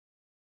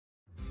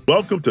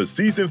Welcome to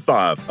Season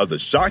 5 of the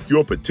Shock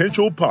Your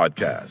Potential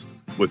podcast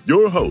with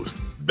your host,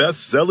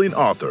 best-selling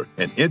author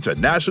and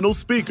international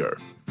speaker,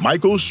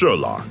 Michael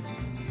Sherlock.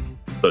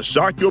 The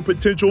Shock Your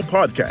Potential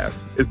podcast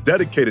is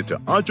dedicated to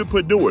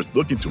entrepreneurs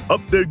looking to up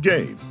their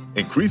game,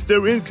 increase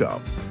their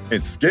income,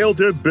 and scale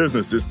their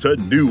businesses to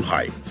new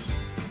heights.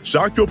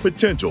 Shock Your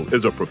Potential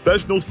is a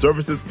professional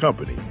services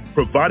company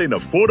providing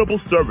affordable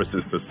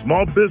services to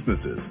small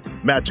businesses,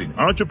 matching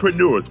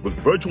entrepreneurs with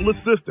virtual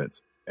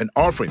assistants, and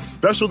offering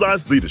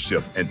specialized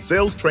leadership and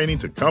sales training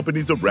to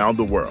companies around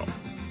the world.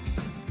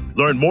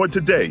 Learn more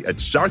today at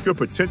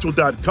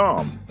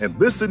shockyourpotential.com and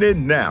listen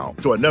in now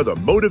to another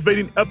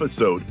motivating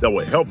episode that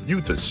will help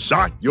you to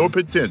shock your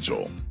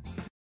potential.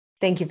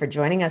 Thank you for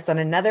joining us on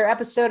another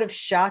episode of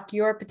Shock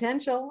Your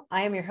Potential.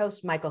 I am your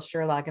host, Michael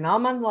Sherlock, and all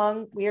month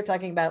long, we are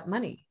talking about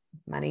money.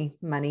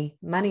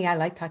 Money. I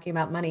like talking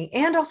about money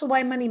and also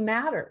why money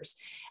matters.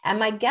 And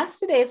my guest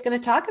today is going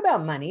to talk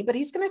about money, but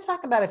he's going to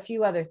talk about a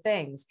few other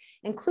things,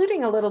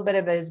 including a little bit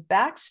of his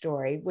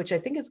backstory, which I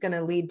think is going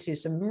to lead to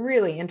some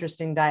really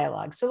interesting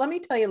dialogue. So let me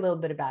tell you a little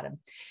bit about him.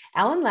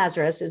 Alan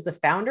Lazaros is the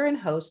founder and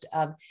host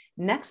of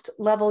Next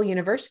Level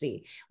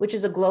University, which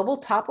is a global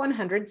top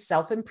 100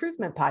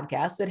 self-improvement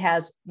podcast that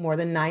has more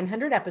than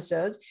 900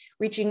 episodes,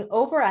 reaching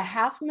over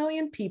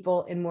 500,000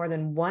 people in more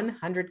than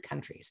 100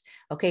 countries.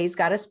 Okay, he's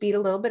got us beat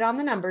a little bit on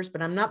the numbers,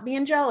 but I'm not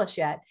being jealous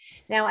yet.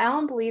 Now,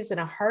 Alan believes in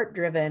a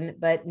heart-driven,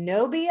 but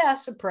no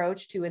BS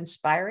approach to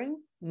inspiring,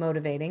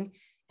 motivating,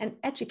 and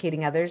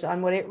educating others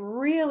on what it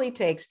really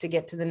takes to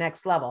get to the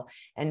next level.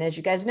 And as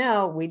you guys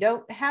know, we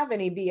don't have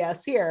any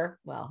BS here.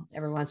 Well,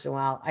 every once in a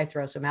while, I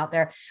throw some out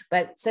there.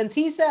 But since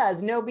he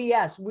says no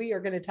BS, we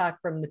are going to talk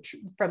from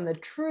the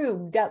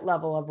true gut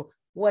level of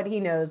what he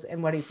knows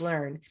and what he's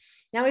learned.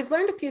 Now, he's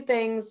learned a few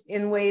things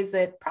in ways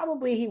that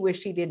probably he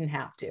wished he didn't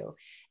have to.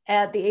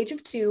 At the age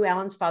of 2,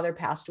 Alan's father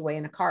passed away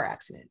in a car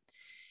accident.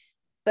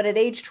 But at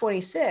age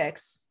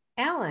 26,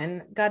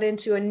 Alan got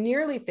into a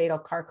nearly fatal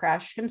car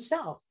crash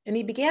himself, and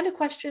he began to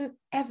question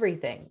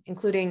everything,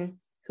 including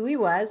who he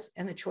was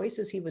and the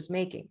choices he was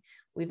making.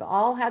 We've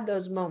all had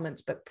those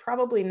moments, but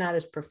probably not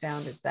as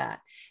profound as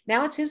that.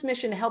 Now it's his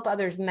mission to help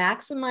others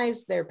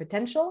maximize their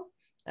potential.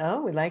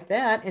 Oh, we like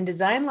that. And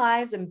design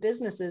lives and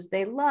businesses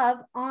they love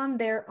on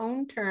their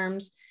own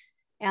terms.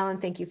 Alan,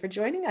 thank you for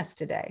joining us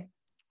today.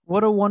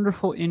 What a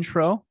wonderful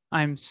intro.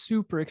 I'm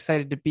super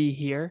excited to be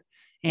here.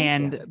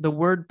 And the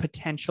word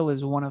potential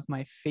is one of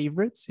my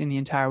favorites in the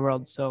entire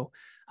world. So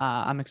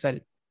I'm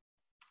excited.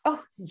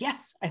 Oh,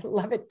 yes. I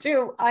love it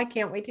too. I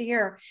can't wait to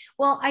hear.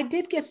 Well, I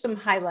did give some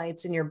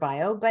highlights in your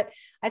bio, but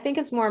I think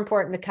it's more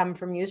important to come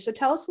from you. So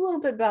tell us a little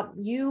bit about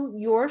you,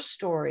 your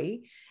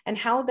story, and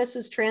how this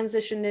has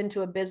transitioned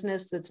into a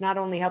business that's not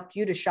only helped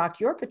you to shock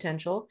your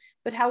potential,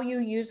 but how you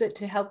use it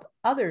to help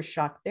others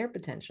shock their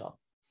potential.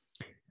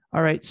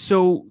 All right.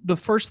 So the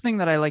first thing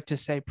that I like to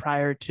say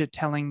prior to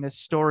telling this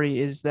story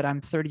is that I'm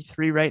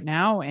 33 right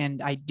now,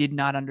 and I did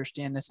not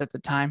understand this at the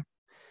time.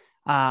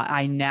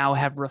 I now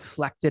have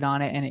reflected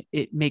on it, and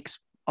it makes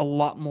a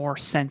lot more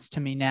sense to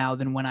me now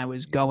than when I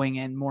was going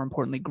and, more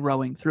importantly,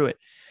 growing through it.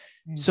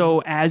 Mm-hmm.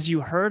 So as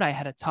you heard, I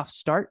had a tough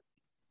start.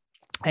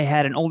 I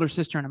had an older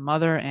sister and a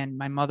mother, and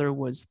my mother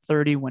was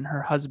 30 when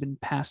her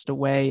husband passed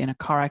away in a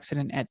car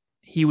accident.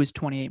 He was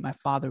 28, my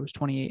father was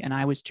 28, and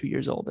I was 2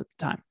 years old at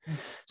the time. Mm-hmm.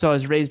 So I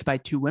was raised by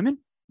 2 women,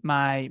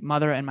 my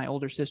mother and my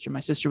older sister. My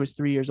sister was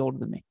 3 years older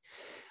than me.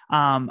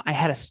 I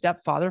had a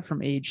stepfather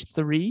from age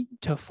 3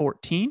 to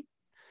 14.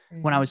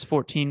 When I was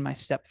 14, my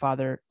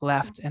stepfather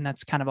left, and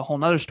that's kind of a whole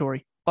nother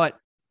story. But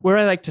where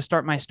I like to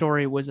start my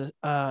story was,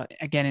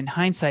 again, in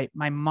hindsight,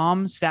 my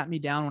mom sat me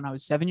down when I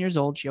was 7 years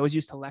old. She always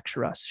used to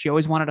lecture us. She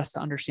always wanted us to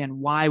understand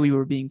why we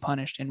were being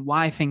punished and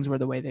why things were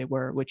the way they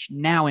were, which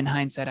now in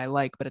hindsight I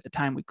like, but at the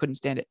time we couldn't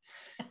stand it.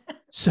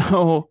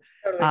 So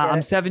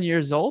I'm 7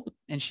 years old,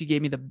 and she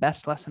gave me the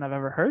best lesson I've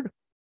ever heard.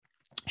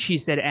 She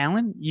said,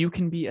 Alan, you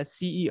can be a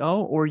CEO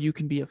or you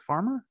can be a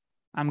farmer.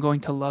 I'm going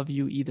to love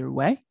you either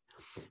way.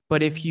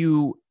 But if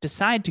you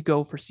decide to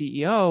go for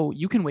CEO,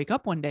 you can wake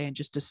up one day and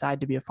just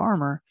decide to be a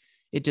farmer.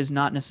 It does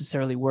not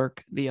necessarily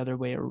work the other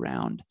way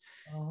around.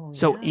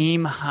 So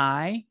aim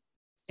high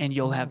and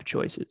you'll have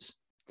choices.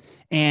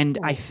 And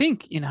I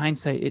think in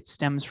hindsight, it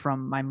stems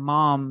from my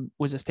mom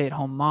was a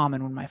stay-at-home mom.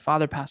 And when my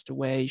father passed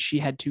away, she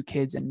had 2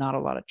 kids and not a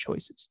lot of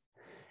choices.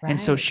 Right. And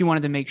so she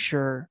wanted to make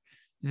sure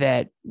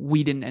that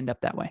we didn't end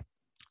up that way.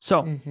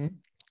 So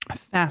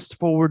fast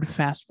forward.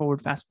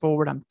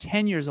 I'm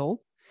 10 years old.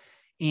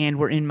 And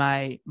we're in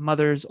my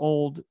mother's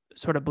old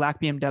sort of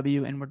black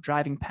BMW, and we're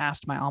driving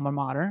past my alma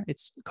mater.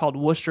 It's called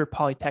Worcester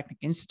Polytechnic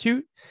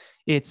Institute.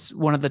 It's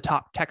one of the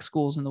top tech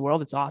schools in the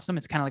world. It's awesome.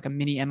 It's kind of like a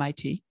mini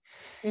MIT.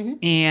 Mm-hmm.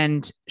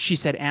 And she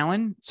said,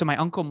 Alan, so my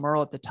uncle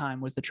Merle at the time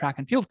was the track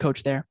and field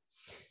coach there.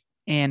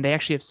 And they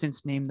actually have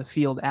since named the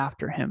field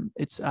after him.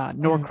 It's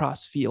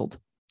Norcross Field.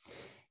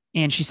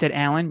 And she said,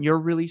 Alan, you're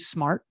really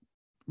smart.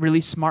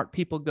 Really smart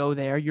people go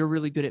there. You're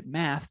really good at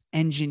math.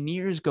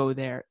 Engineers go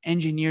there.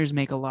 Engineers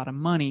make a lot of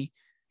money.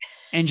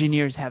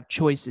 Engineers have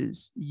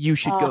choices. You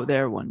should go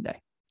there one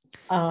day.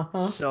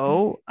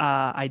 So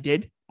I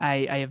did.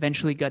 I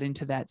eventually got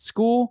into that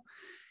school.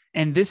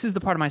 And this is the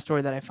part of my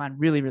story that I find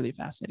really, really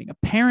fascinating.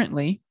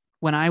 Apparently,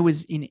 when I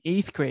was in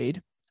 8th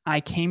grade,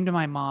 I came to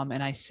my mom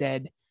and I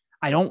said,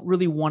 I don't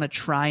really want to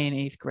try in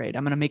 8th grade.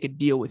 I'm going to make a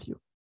deal with you.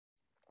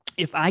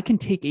 If I can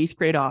take 8th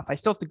grade off, I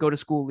still have to go to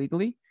school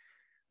legally.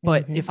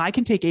 But if I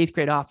can take 8th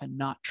grade off and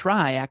not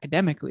try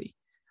academically,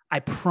 I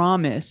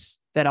promise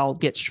that I'll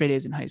get straight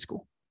A's in high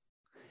school.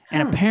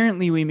 And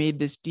apparently we made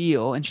this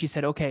deal and she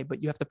said, okay,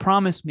 but you have to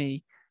promise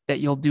me that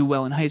you'll do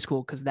well in high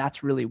school because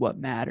that's really what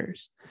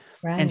matters.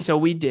 Right. And so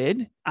we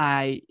did.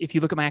 If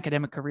you look at my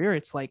academic career,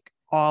 it's like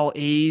all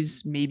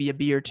A's, maybe a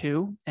B or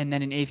two. And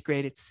then in 8th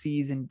grade, it's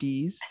C's and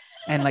D's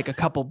and like a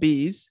couple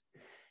B's.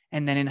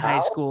 And then in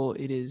high school,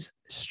 it is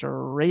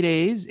straight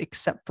A's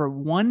except for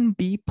 1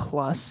 B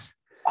plus.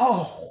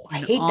 Oh, I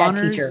hate that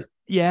teacher.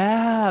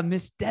 Yeah,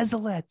 Miss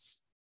Desilets.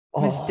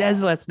 Miss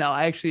Desilets. No,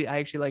 I actually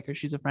like her.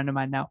 She's a friend of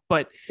mine now.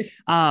 But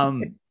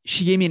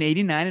she gave me an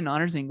 89 in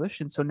honors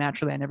English. And so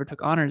naturally, I never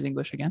took honors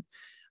English again.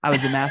 I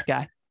was a math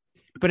guy.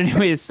 But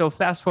anyways, so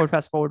fast forward.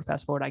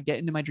 I get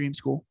into my dream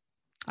school.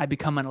 I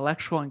become an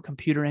electrical and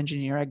computer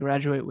engineer. I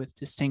graduate with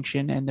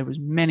distinction. And there was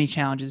many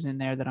challenges in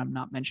there that I'm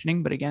not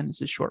mentioning. But again,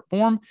 this is short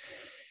form.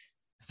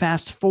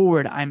 Fast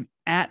forward, I'm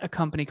at a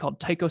company called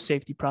Tyco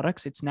Safety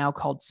Products. It's now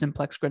called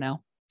Simplex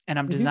Grinnell. And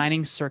I'm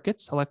designing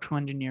circuits, electrical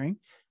engineering,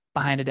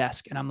 behind a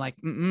desk. And I'm like,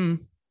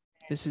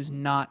 this is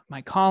not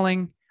my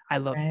calling. I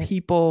love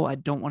people. I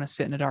don't want to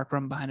sit in a dark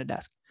room behind a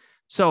desk.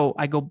 So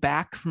I go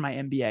back for my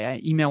MBA.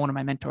 I email one of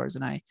my mentors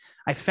and I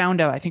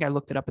found out, I think I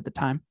looked it up at the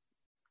time.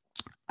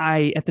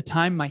 At the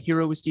time, my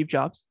hero was Steve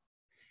Jobs.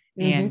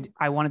 And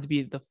I wanted to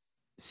be the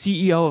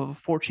CEO of a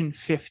Fortune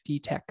 50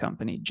 tech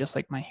company, just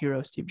like my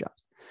hero, Steve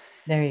Jobs.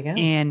 There you go.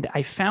 And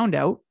I found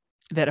out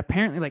that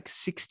apparently like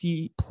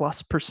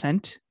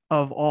 60+%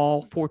 of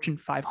all Fortune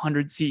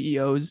 500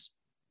 CEOs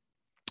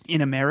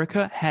in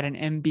America had an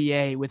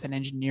MBA with an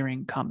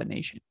engineering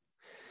combination.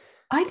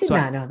 I did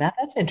not know that.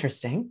 That's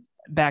interesting.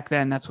 Back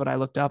then, that's what I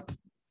looked up.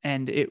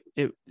 And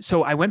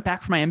so I went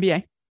back for my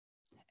MBA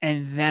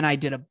and then I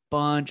did a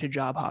bunch of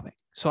job hopping.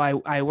 So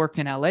I worked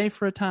in LA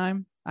for a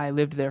time. I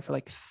lived there for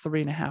like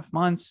 3.5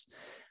 months.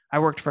 I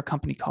worked for a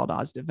company called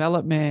Oz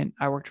Development.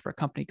 I worked for a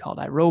company called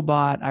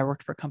iRobot. I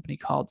worked for a company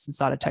called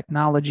Sensata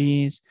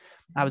Technologies.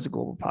 I was a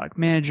global product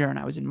manager and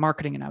I was in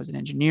marketing and I was in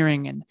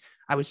engineering and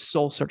I was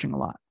soul searching a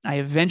lot. I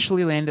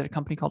eventually landed at a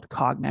company called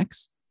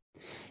Cognex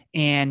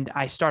and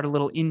I started a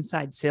little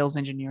inside sales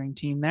engineering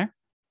team there.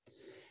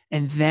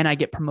 And then I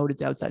get promoted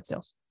to outside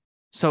sales.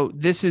 So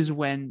this is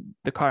when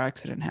the car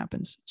accident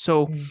happens.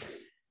 So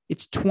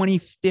it's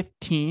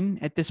 2015.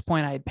 At this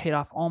point, I had paid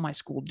off all my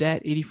school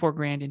debt, 84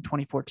 grand in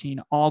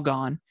 2014, all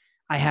gone.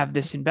 I have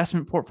this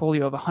investment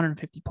portfolio of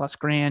 150 plus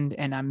grand,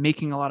 and I'm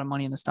making a lot of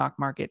money in the stock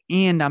market,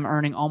 and I'm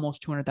earning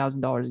almost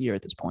 $200,000 a year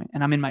at this point,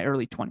 and I'm in my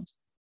early 20s.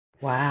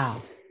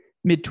 Wow.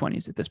 Mid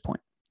 20s at this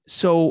point.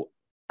 So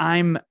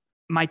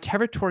my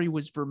territory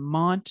was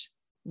Vermont,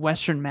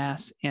 Western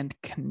Mass, and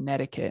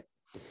Connecticut.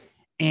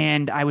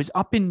 And I was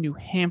up in New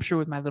Hampshire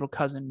with my little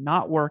cousin,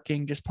 not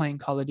working, just playing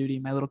Call of Duty.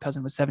 My little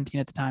cousin was 17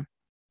 at the time.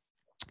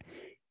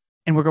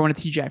 And we're going to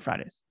TGI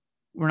Fridays.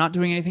 We're not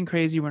doing anything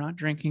crazy. We're not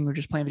drinking. We're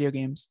just playing video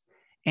games.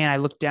 And I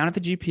looked down at the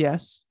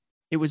GPS.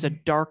 It was a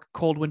dark,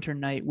 cold winter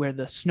night where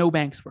the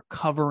snowbanks were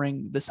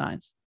covering the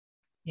signs.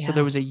 Yeah. So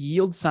there was a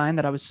yield sign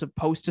that I was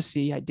supposed to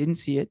see. I didn't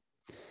see it.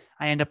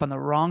 I end up on the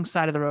wrong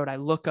side of the road. I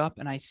look up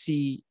and I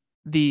see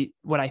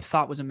what I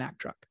thought was a Mack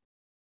truck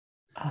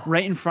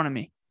right in front of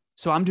me.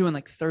 So I'm doing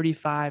like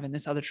 35 and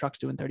this other truck's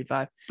doing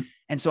 35.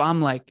 And so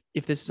I'm like,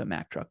 if this is a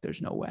Mack truck,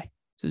 there's no way.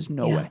 There's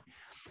no way.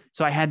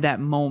 So I had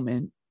that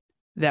moment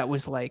that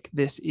was like,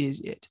 this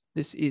is it.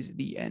 This is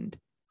the end.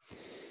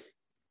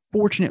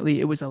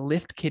 Fortunately, it was a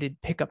lift-kitted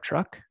pickup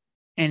truck.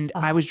 And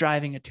I was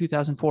driving a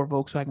 2004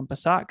 Volkswagen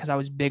Passat because I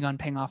was big on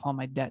paying off all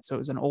my debt. So it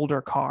was an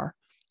older car.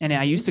 And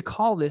I used to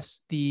call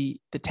this the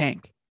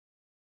tank.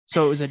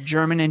 So it was a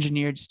German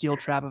engineered steel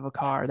trap of a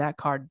car. That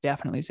car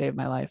definitely saved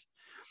my life.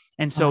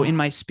 And so in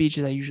my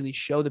speeches, I usually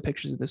show the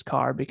pictures of this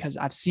car because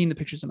I've seen the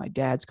pictures of my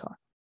dad's car.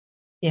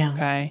 Yeah.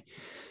 Okay.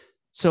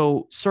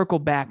 So circle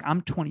back.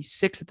 I'm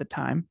 26 at the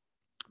time.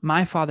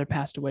 My father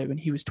passed away when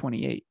he was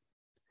 28.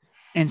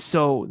 And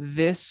so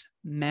this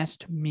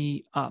messed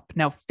me up.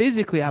 Now,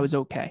 physically, I was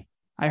okay.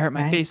 I hurt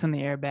my face on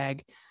the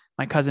airbag.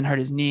 My cousin hurt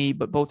his knee,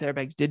 but both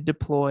airbags did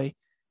deploy.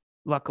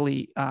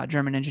 Luckily,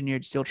 German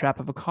engineered steel trap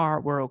of a car.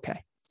 We're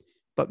okay.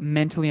 But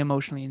mentally,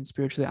 emotionally, and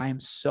spiritually, I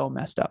am so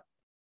messed up.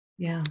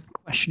 Yeah.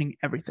 Questioning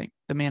everything,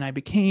 the man I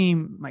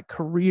became, my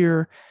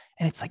career.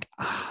 And it's like,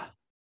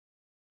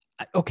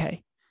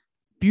 okay,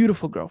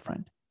 beautiful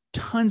girlfriend,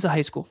 tons of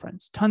high school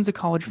friends, tons of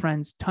college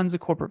friends, tons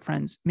of corporate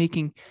friends,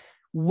 making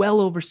well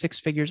over 6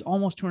 figures,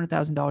 almost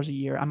 $200,000 a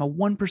year. I'm a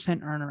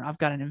 1% earner. I've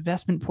got an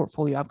investment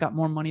portfolio. I've got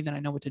more money than I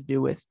know what to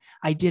do with.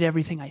 I did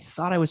everything I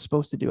thought I was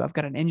supposed to do. I've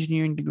got an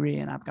engineering degree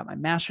and I've got my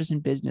master's in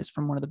business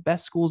from one of the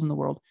best schools in the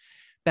world,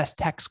 best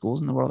tech schools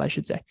in the world, I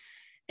should say.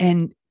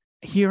 And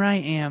here I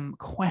am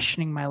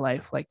questioning my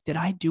life. Like, did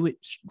I do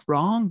it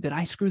wrong? Did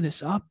I screw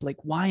this up? Like,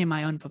 why am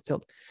I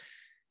unfulfilled?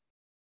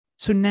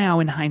 So now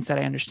in hindsight,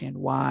 I understand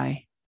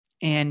why.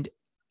 And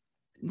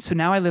so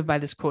now I live by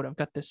this quote. I've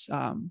got this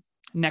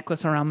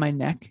necklace around my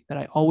neck that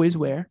I always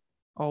wear,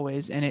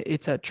 always. And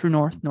it's a true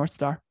North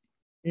Star.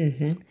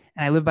 Mm-hmm. And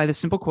I live by this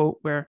simple quote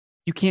where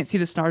you can't see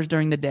the stars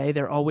during the day.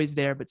 They're always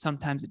there, but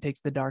sometimes it takes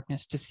the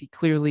darkness to see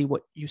clearly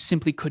what you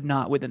simply could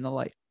not within the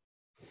light.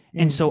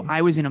 And so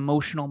I was in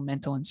emotional,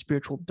 mental, and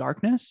spiritual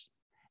darkness.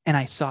 And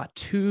I saw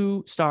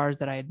two stars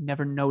that I had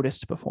never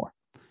noticed before.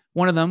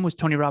 One of them was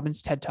Tony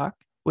Robbins' TED Talk,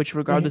 which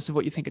regardless of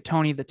what you think of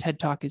Tony, the TED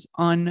Talk is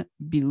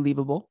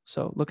unbelievable.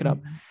 So look it up.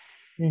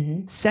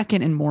 Mm-hmm.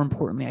 Second, and more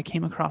importantly, I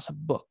came across a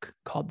book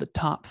called The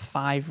Top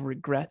 5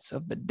 Regrets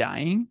of the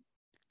Dying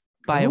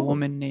by a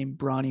woman named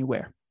Bronnie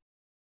Ware.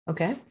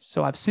 Okay.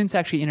 So I've since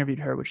actually interviewed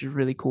her, which is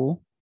really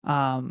cool.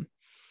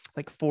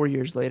 Like 4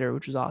 years later,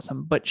 which was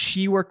awesome. But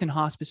she worked in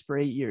hospice for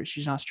 8 years.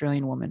 She's an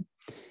Australian woman.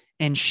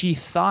 And she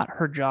thought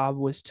her job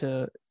was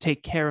to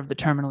take care of the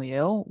terminally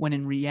ill, when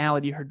in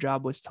reality, her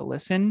job was to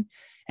listen.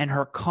 And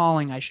her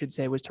calling, I should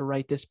say, was to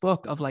write this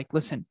book of like,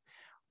 listen,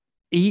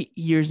 8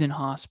 years in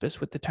hospice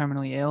with the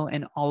terminally ill,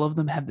 and all of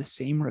them have the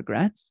same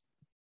regrets.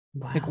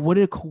 Wow. Like, what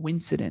a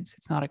coincidence.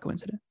 It's not a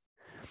coincidence.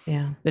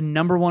 Yeah. The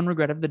number one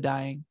regret of the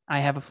dying.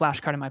 I have a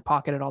flashcard in my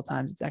pocket at all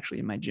times. It's actually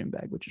in my gym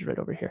bag, which is right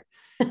over here.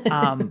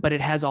 But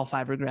it has all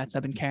 5 regrets.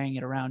 I've been carrying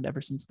it around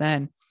ever since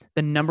then.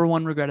 The number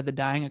one regret of the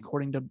dying,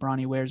 according to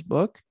Bronnie Ware's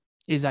book,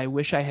 is I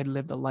wish I had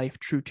lived a life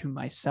true to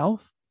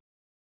myself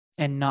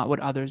and not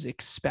what others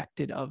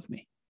expected of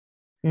me.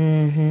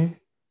 Mm-hmm.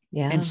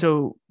 Yeah. And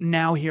so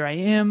now here I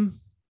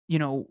am,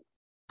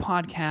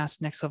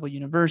 podcast, Next Level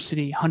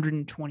University,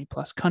 120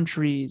 plus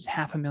countries,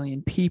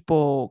 500,000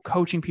 people,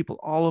 coaching people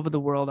all over the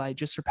world. I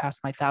just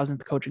surpassed my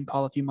 1,000th coaching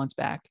call a few months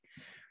back.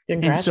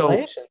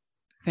 Congratulations. And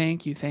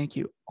so, thank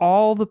you.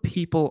 All the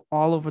people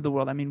all over the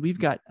world. I mean, we've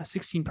got a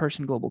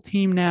 16-person global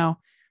team now,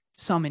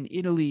 some in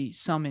Italy,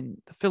 some in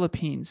the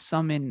Philippines,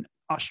 some in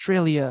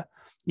Australia,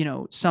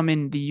 some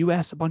in the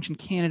US, a bunch in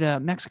Canada,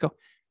 Mexico.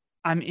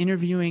 I'm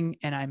interviewing,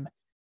 and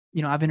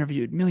I've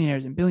interviewed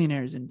millionaires and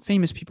billionaires and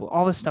famous people,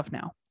 all this stuff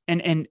now.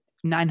 And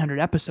 900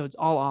 episodes,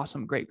 all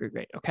awesome. Great.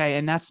 Okay.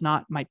 And that's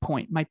not my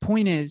point. My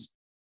point is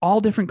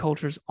all different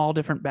cultures, all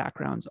different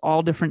backgrounds,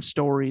 all different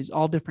stories,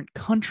 all different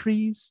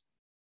countries,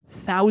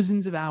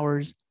 thousands of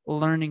hours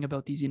learning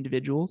about these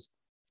individuals.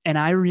 And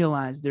I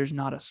realize there's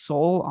not a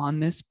soul on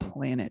this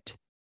planet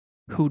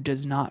who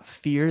does not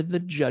fear the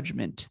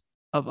judgment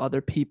of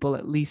other people,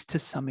 at least to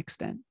some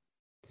extent.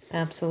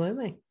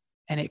 Absolutely.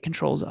 And it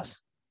controls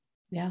us.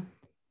 Yeah.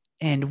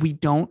 And we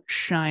don't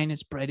shine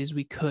as bright as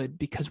we could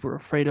because we're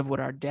afraid of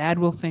what our dad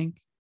will think,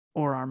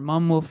 or our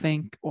mom will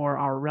think, or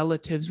our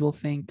relatives will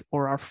think,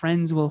 or our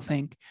friends will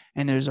think.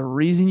 And there's a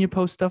reason you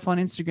post stuff on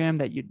Instagram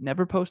that you'd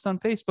never post on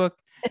Facebook.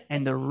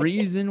 And the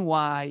reason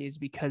why is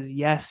because,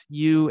 yes,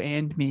 you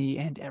and me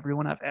and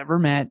everyone I've ever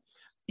met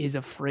is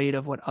afraid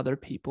of what other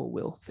people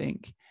will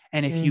think.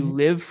 And if you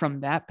live from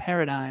that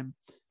paradigm,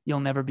 you'll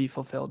never be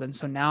fulfilled. And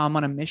so now I'm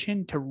on a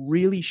mission to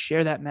really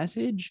share that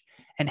message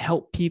and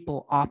help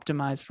people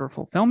optimize for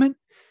fulfillment.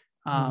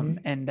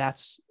 And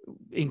that's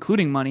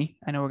including money.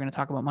 I know we're going to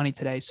talk about money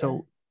today.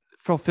 So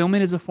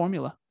fulfillment is a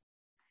formula,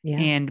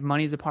 and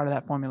money is a part of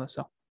that formula.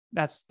 So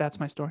that's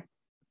my story.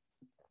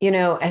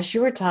 As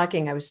you were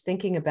talking, I was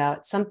thinking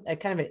about a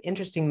kind of an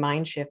interesting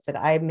mind shift that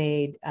I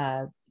made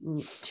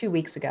 2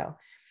 weeks ago.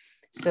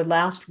 So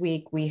last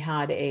week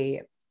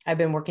I've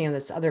been working on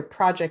this other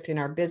project in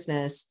our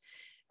business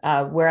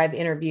where I've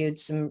interviewed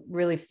some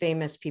really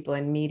famous people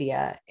in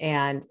media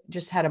and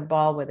just had a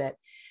ball with it.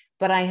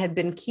 But I had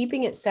been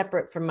keeping it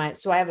separate from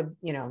so I have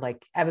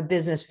a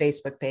business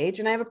Facebook page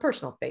and I have a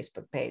personal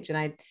Facebook page. And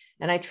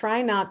I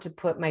try not to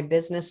put my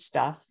business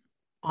stuff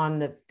on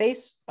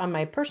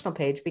my personal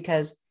page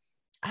because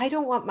I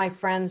don't want my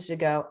friends to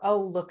go, oh,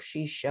 look,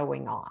 she's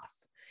showing off,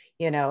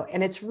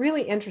 and it's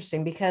really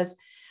interesting because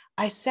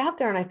I sat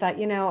there and I thought,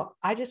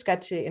 I just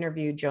got to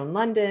interview Joan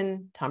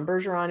London, Tom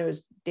Bergeron, who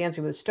was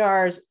Dancing with the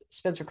Stars,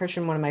 Spencer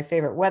Christian, one of my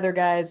favorite weather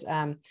guys.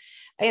 And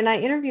I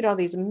interviewed all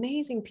these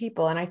amazing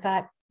people. And I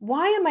thought,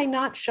 why am I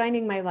not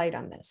shining my light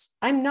on this?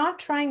 I'm not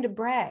trying to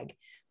brag,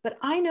 but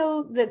I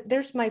know that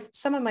there's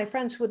some of my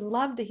friends who would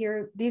love to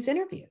hear these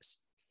interviews.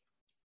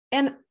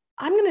 And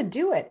I'm going to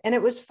do it. And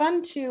it was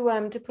fun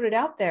to put it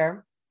out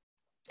there.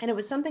 And it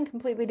was something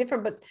completely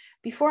different. But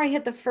before I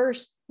hit the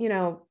first,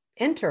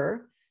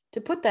 enter, to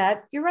put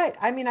that, you're right.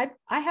 I mean, I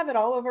have it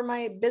all over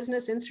my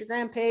business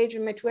Instagram page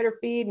and my Twitter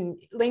feed and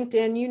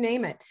LinkedIn, you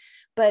name it.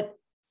 But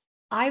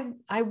I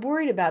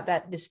worried about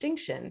that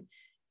distinction.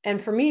 And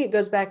for me, it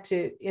goes back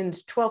to in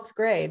 6th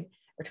grade,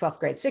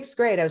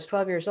 I was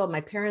 12 years old.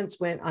 My parents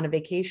went on a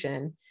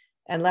vacation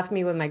and left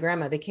me with my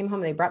grandma. They came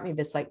home and they brought me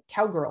this like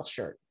cowgirl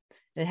shirt.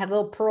 And it had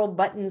little pearl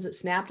buttons that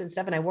snapped and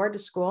stuff. And I wore it to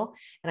school.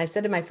 And I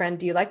said to my friend,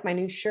 do you like my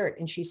new shirt?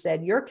 And she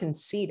said, you're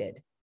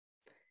conceited.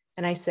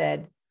 And I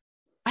said,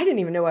 I didn't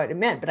even know what it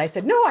meant, but I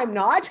said, no, I'm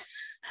not.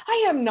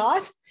 I am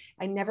not.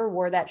 I never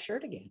wore that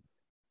shirt again.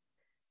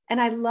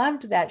 And I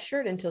loved that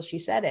shirt until she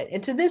said it.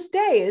 And to this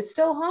day, it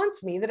still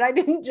haunts me that I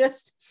didn't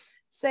just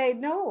say,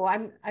 no,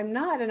 I'm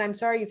not. And I'm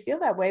sorry you feel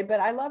that way, but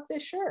I love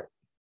this shirt.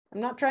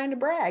 I'm not trying to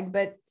brag,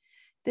 but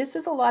this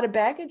is a lot of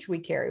baggage we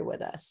carry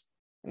with us.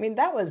 I mean,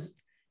 that was,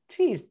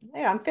 geez,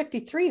 I'm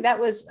 53. That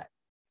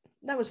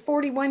was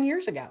 41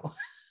 years ago.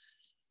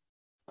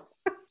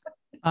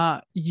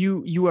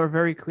 You are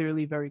very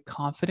clearly very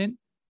confident.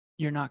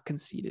 You're not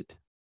conceited.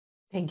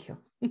 Thank you.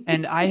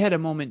 And I had a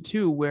moment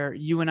too, where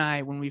you and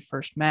I, when we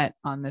first met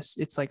on this,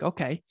 it's like,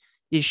 okay,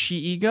 is she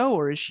ego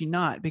or is she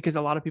not? Because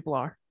a lot of people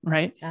are,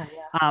 right? Yeah.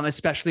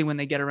 Especially when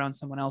they get around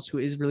someone else who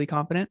is really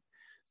confident.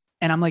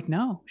 And I'm like,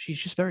 no, she's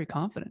just very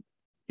confident.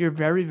 You're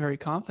very, very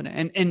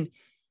confident. And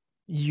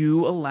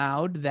you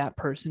allowed that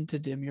person to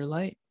dim your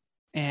light.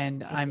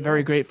 And I'm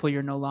very grateful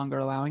you're no longer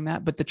allowing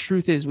that. But the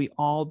truth is we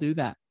all do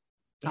that.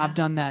 Yeah. I've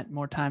done that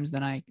more times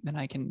than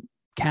I can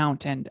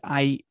count. And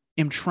I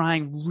am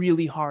trying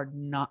really hard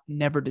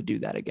never to do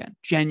that again.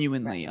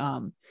 Genuinely.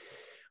 Right.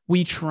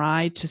 We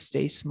try to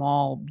stay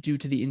small due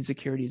to the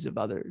insecurities of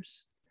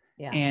others.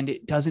 Yeah. And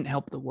it doesn't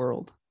help the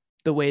world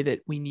the way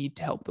that we need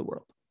to help the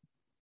world.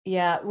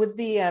 Yeah. With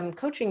the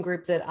coaching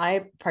group that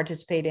I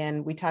participate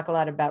in, we talk a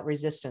lot about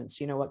resistance,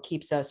 what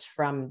keeps us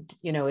from,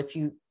 if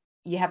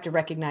you have to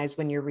recognize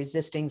when you're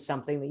resisting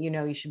something that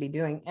you should be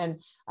doing.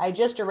 And I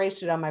just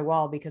erased it on my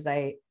wall because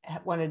I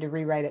wanted to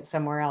rewrite it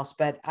somewhere else.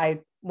 But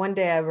one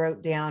day I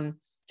wrote down,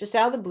 just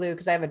out of the blue,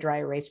 because I have a dry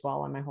erase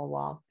wall on my whole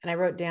wall. And I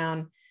wrote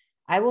down,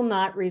 I will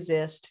not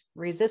resist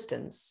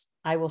resistance.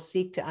 I will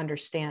seek to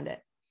understand it.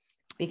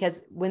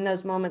 Because when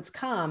those moments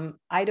come,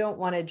 I don't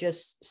want to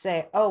just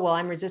say, oh, well,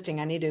 I'm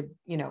resisting. I need to,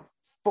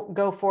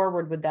 go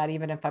forward with that,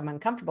 even if I'm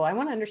uncomfortable. I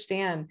want to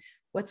understand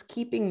what's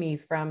keeping me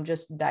from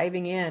just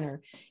diving in,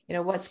 or,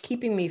 what's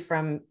keeping me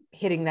from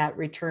hitting that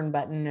return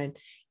button and,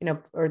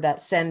 or that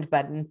send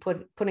button,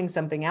 putting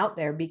something out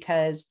there,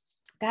 because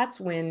that's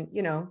when,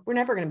 we're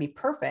never going to be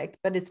perfect,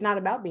 but it's not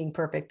about being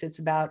perfect. It's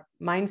about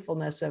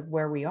mindfulness of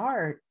where we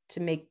are to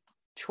make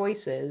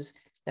choices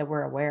that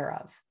we're aware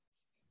of.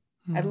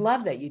 Mm-hmm. I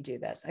love that you do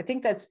this. I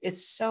think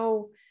it's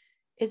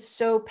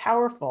so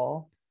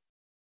powerful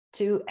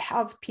to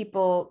have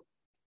people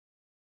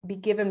be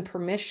given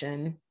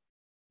permission,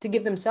 to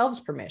give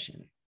themselves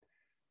permission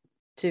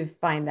to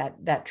find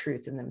that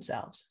truth in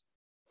themselves.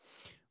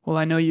 Well,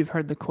 I know you've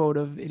heard the quote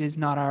of, it is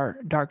not our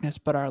darkness,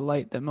 but our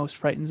light that most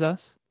frightens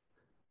us.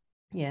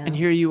 Yeah. And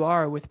here you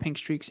are with pink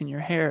streaks in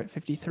your hair at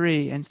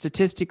 53. And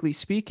statistically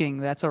speaking,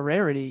 that's a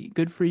rarity.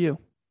 Good for you.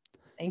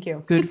 Thank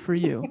you. Good for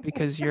you,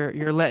 because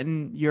you're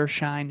letting your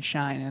shine.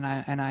 And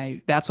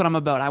I that's what I'm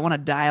about. I want to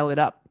dial it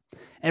up.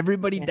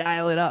 Everybody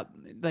dial it up.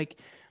 Like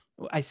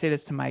I say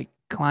this to my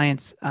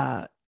clients,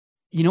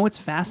 what's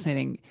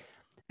fascinating,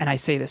 and I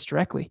say this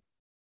directly,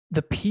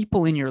 the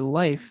people in your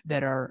life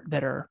that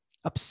are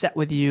upset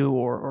with you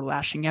or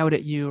lashing out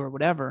at you or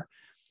whatever,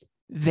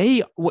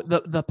 the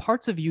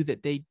parts of you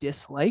that they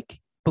dislike,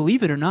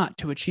 believe it or not,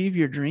 to achieve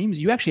your dreams,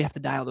 you actually have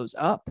to dial those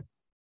up.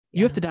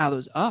 You have to dial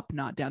those up,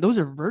 not down. Those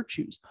are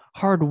virtues.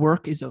 Hard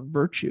work is a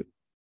virtue.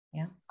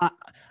 Yeah.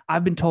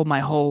 I've been told my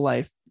whole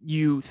life,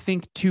 you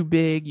think too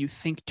big, you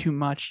think too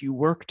much, you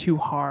work too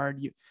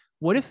hard.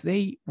 What if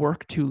they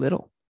work too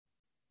little?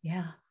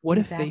 Yeah. What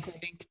if they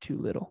think too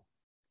little?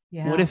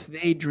 Yeah. What if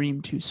they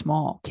dream too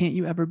small? Can't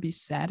you ever be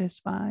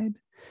satisfied?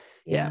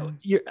 Yeah.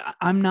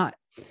 I'm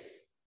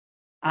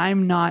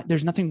not,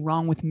 there's nothing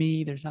wrong with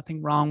me. There's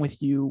nothing wrong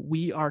with you.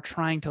 We are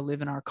trying to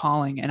live in our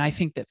calling. And I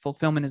think that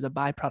fulfillment is a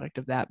byproduct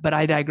of that, but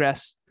I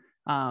digress.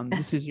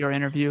 This is your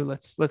interview.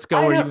 Let's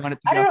go where you want it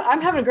to go. I'm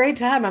having a great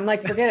time. I'm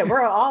like, forget it.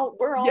 We're all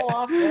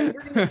off. We're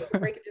going to take a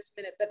break in just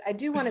a minute, but I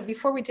do want to,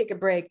 before we take a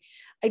break,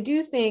 I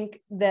do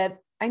think that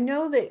I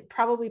know that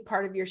probably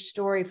part of your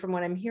story from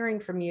what I'm hearing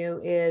from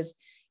you is,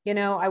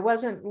 I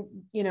wasn't,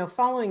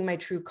 following my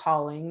true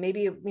calling.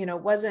 Maybe,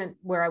 it wasn't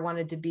where I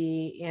wanted to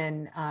be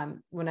in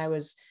when I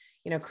was,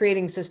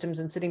 creating systems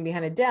and sitting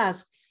behind a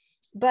desk.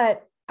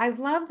 But I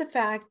love the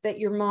fact that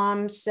your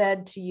mom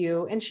said to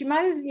you, and she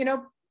might have,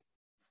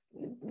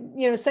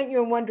 sent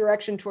you in one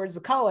direction towards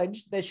the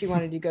college that she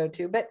wanted to go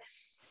to. But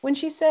when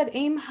she said,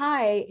 aim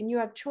high and you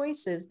have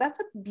choices,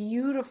 that's a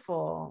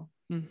beautiful,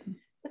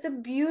 it's a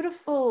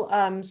beautiful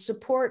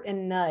support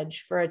and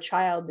nudge for a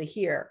child to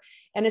hear.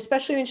 And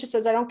especially when she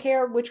says, I don't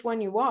care which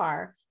one you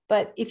are,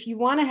 but if you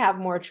want to have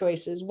more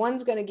choices,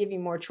 one's going to give you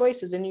more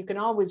choices and you can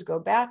always go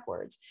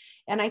backwards.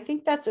 And I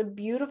think that's a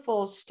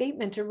beautiful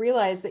statement to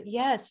realize that,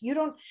 yes,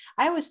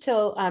 I always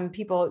tell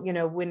people,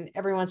 when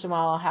every once in a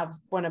while I'll have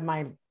one of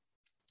my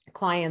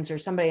clients or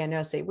somebody I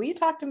know say, will you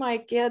talk to my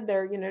kid?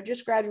 They're,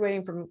 just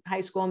graduating from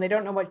high school and they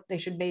don't know what they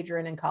should major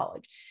in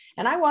college.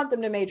 And I want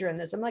them to major in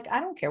this. I'm like, I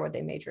don't care what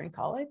they major in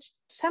college.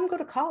 Just have them go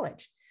to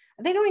college.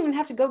 They don't even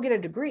have to go get a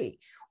degree,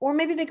 or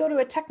maybe they go to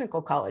a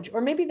technical college,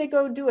 or maybe they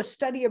go do a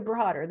study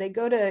abroad, or they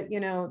go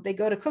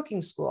to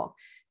cooking school.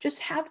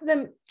 Just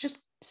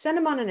send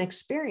them on an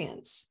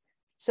experience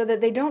so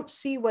that they don't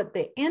see what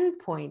the end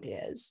point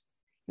is.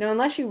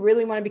 Unless you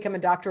really want to become a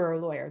doctor or a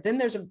lawyer, then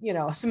there's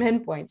some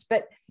end points,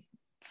 but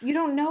you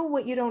don't know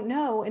what you don't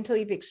know until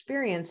you've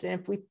experienced. And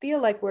if we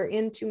feel like we're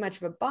in too much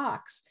of a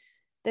box,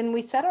 then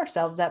we set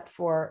ourselves up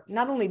for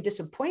not only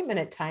disappointment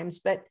at times,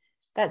 but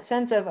that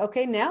sense of,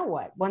 okay, now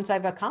what? Once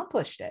I've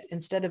accomplished it,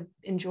 instead of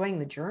enjoying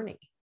the journey.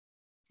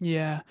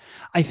 Yeah.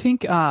 I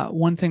think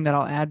one thing that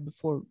I'll add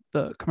before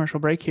the commercial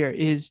break here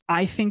is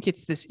I think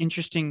it's this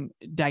interesting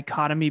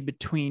dichotomy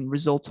between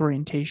results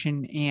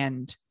orientation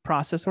and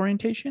process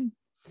orientation.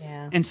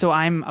 Yeah. And so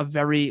I'm a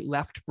very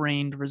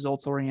left-brained,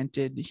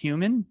 results-oriented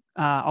human,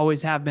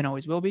 always have been,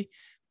 always will be,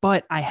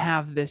 but I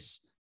have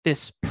this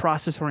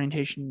process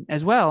orientation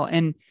as well.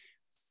 And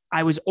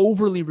I was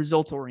overly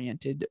results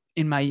oriented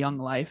in my young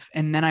life.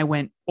 And then I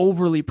went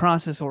overly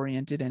process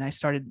oriented and I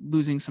started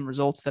losing some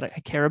results that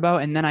I care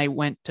about. And then I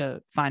went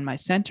to find my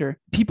center.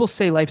 People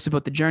say life's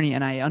about the journey,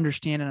 and I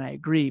understand and I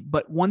agree.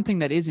 But one thing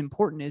that is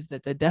important is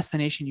that the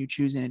destination you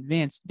choose in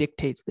advance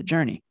dictates the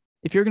journey.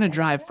 If you're going to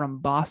drive from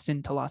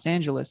Boston to Los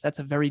Angeles, that's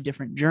a very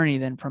different journey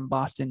than from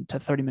Boston to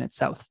 30 minutes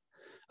south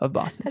of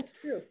Boston. That's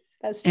true.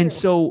 That's true. And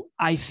so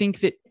I think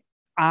that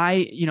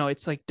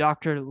it's like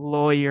doctor,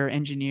 lawyer,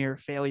 engineer,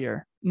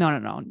 failure. No,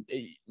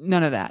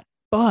 none of that.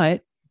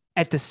 But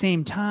at the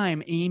same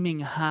time,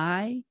 aiming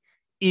high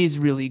is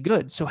really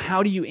good. So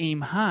how do you aim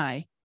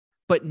high,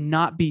 but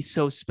not be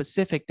so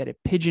specific that it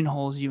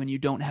pigeonholes you and you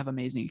don't have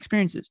amazing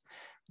experiences?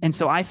 And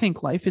so I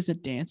think life is a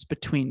dance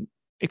between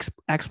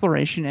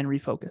exploration and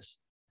refocus.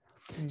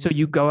 So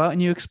you go out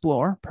and you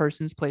explore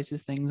persons,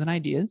 places, things, and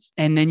ideas.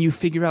 And then you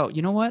figure out,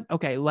 you know what?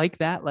 Okay, like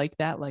that.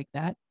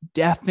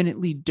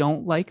 Definitely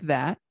don't like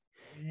that.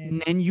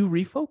 And then you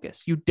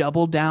refocus. You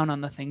double down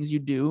on the things you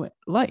do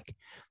like,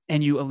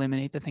 and you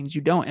eliminate the things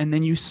you don't. And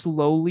then you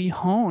slowly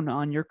hone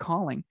on your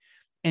calling.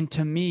 And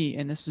to me,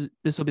 and this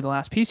will be the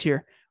last piece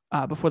here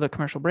before the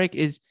commercial break,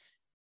 is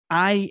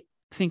I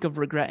think of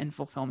regret and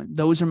fulfillment.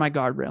 Those are my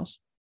guardrails.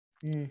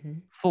 Mm-hmm.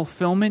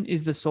 Fulfillment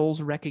is the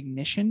soul's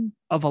recognition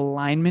of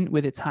alignment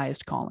with its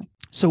highest calling.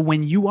 So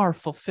when you are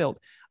fulfilled,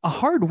 a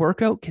hard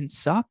workout can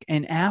suck,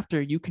 and after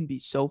you can be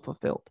so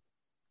fulfilled.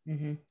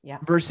 Mm-hmm. Yeah.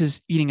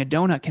 Versus eating a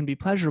donut can be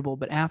pleasurable,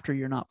 but after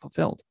you're not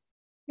fulfilled.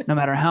 No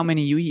matter how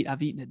many you eat,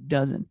 I've eaten a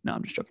dozen. No,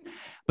 I'm just joking.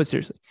 But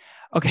seriously.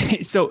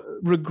 Okay. So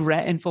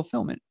regret and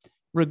fulfillment.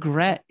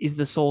 Regret is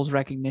the soul's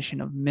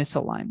recognition of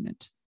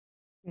misalignment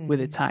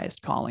with its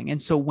highest calling.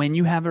 And so when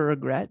you have a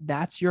regret,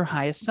 that's your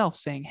highest self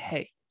saying,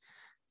 hey,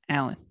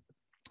 Alan,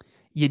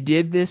 you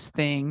did this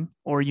thing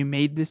or you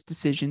made this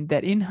decision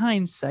that in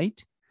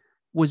hindsight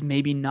was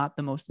maybe not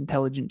the most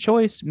intelligent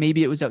choice.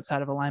 Maybe it was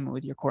outside of alignment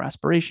with your core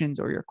aspirations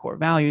or your core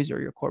values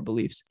or your core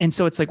beliefs. And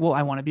so it's like, well,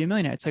 I want to be a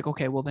millionaire. It's like,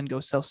 okay, well then go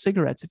sell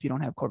cigarettes if you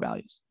don't have core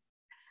values.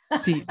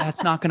 See,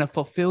 that's not going to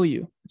fulfill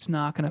you. It's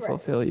not going to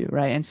fulfill you,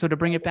 right? And so to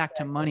bring it back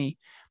to money,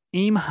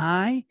 aim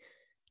high,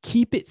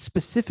 keep it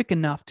specific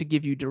enough to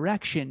give you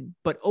direction,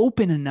 but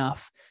open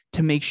enough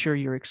to make sure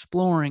you're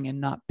exploring and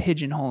not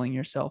pigeonholing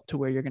yourself to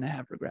where you're going to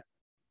have regret.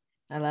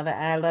 I love it.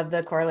 And I love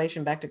the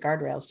correlation back to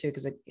guardrails too,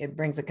 because it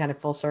brings it kind of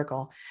full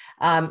circle.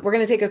 We're going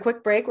to take a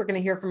quick break. We're going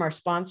to hear from our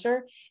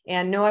sponsor.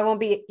 And no, I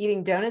won't be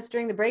eating donuts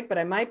during the break, but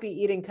I might be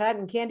eating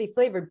cotton candy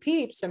flavored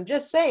Peeps. I'm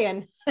just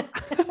saying.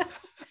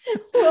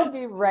 We'll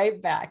be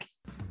right back.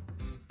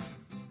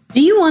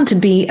 Do you want to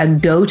be a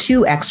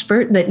go-to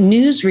expert that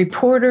news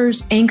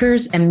reporters,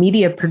 anchors, and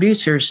media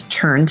producers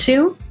turn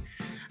to?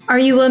 Are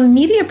you a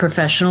media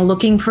professional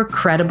looking for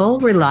credible,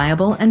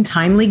 reliable, and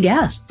timely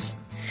guests?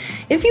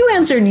 If you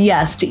answered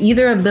yes to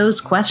either of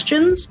those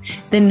questions,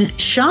 then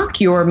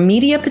Shock Your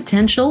Media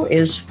Potential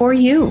is for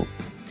you.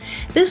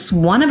 This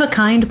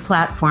one-of-a-kind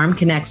platform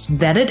connects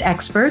vetted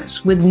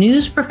experts with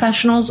news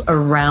professionals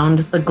around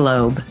the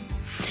globe.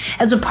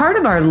 As a part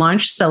of our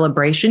launch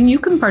celebration, you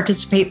can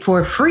participate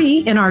for free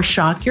in our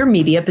Shock Your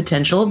Media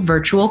Potential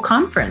virtual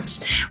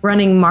conference,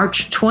 running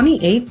March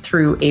 28th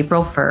through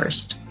April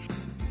 1st.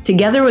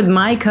 Together with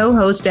my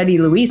co-host, Eddie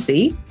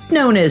Luisi,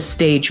 known as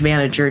stage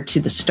manager to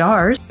the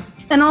stars,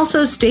 and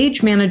also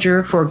stage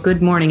manager for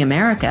Good Morning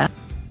America,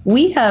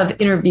 we have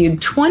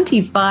interviewed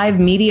 25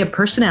 media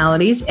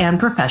personalities and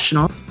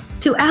professionals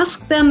to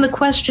ask them the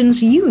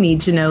questions you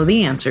need to know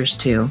the answers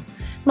to.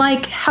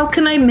 Like, how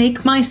can I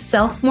make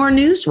myself more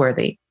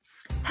newsworthy?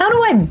 How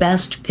do I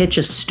best pitch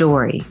a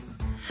story?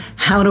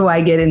 How do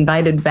I get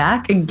invited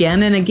back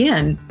again and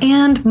again?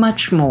 And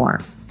much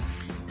more.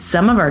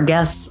 Some of our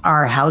guests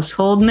are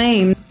household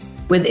names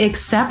with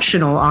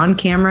exceptional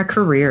on-camera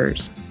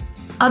careers.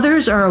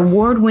 Others are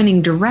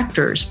award-winning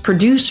directors,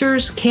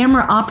 producers,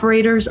 camera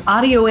operators,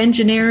 audio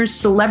engineers,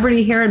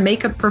 celebrity hair and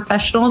makeup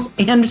professionals,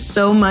 and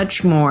so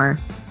much more.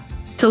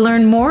 To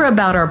learn more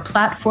about our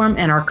platform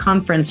and our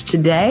conference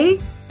today,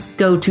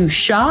 go to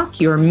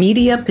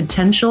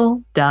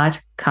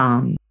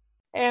shockyourmediapotential.com.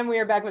 And we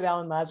are back with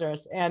Alan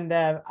Lazarus. And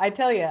I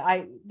tell you,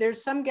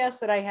 there's some guests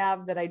that I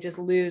have that I just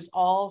lose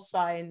all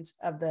signs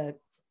of the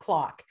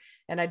clock,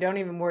 and I don't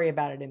even worry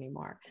about it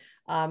anymore,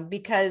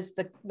 because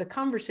the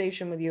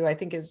conversation with you, I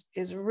think,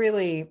 is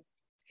really,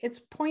 it's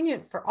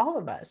poignant for all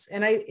of us.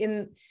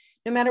 And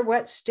no matter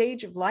what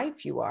stage of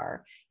life you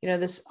are,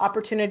 this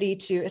opportunity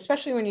to,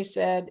 especially when you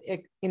said,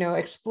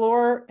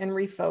 explore and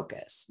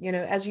refocus,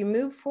 as you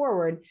move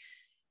forward,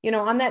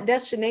 on that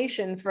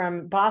destination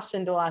from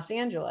Boston to Los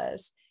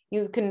Angeles,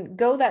 you can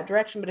go that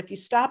direction. But if you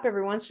stop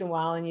every once in a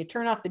while and you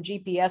turn off the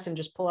GPS and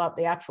just pull out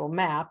the actual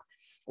map,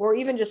 or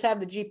even just have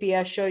the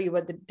GPS show you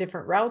what the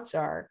different routes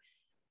are,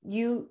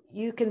 you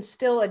can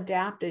still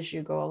adapt as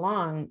you go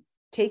along.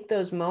 Take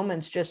those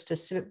moments just to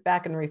sit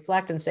back and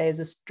reflect and say, is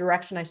this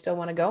direction I still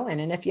want to go in?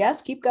 And if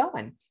yes, keep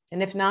going.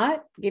 And if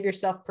not, give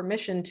yourself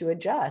permission to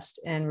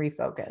adjust and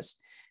refocus,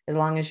 as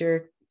long as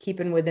you're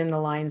keeping within the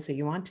lines that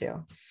you want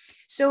to.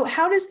 So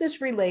how does this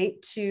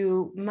relate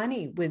to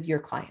money with your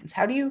clients?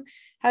 How do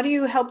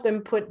you help them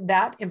put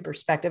that in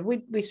perspective?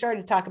 We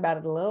started to talk about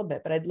it a little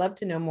bit, but I'd love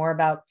to know more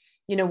about,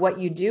 what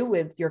you do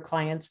with your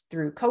clients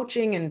through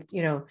coaching, and,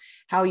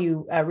 how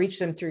you reach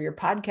them through your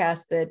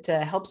podcast that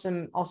helps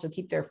them also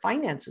keep their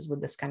finances with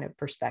this kind of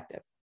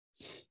perspective.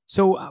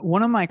 So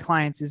one of my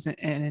clients is an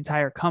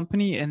entire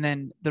company, and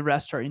then the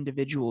rest are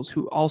individuals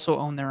who also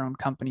own their own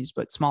companies,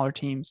 but smaller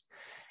teams.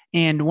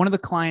 And one of the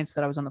clients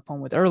that I was on the phone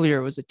with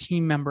earlier was a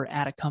team member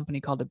at a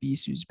company called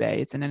Abisus Bay.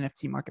 It's an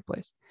NFT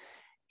marketplace,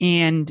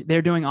 and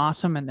they're doing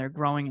awesome, and they're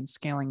growing and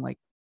scaling like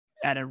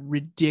at a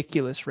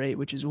ridiculous rate,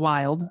 which is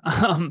wild.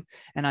 And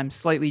I'm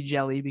slightly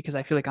jelly because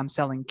I feel like I'm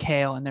selling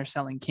kale and they're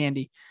selling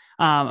candy.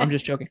 I'm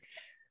just joking,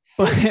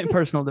 but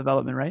personal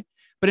development, right?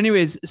 But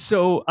anyways,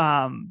 so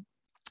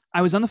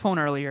I was on the phone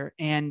earlier,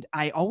 and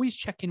I always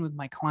check in with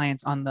my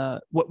clients on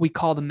what we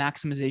call the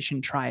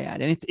maximization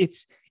triad. And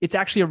it's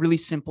actually a really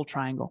simple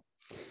triangle.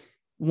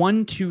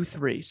 1, 2,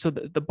 3. So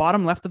the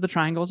bottom left of the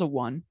triangle is a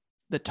 1,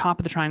 the top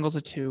of the triangle is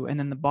a 2, and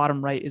then the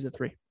bottom right is a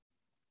 3.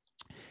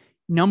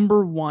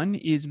 Number 1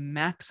 is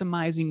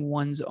maximizing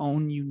one's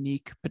own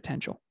unique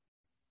potential.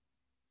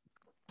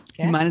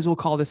 Okay. You might as well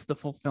call this the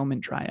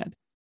fulfillment triad.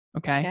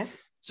 Okay.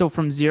 So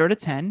from 0 to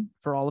 10,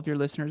 for all of your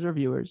listeners or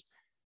viewers,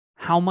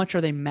 how much are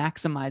they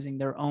maximizing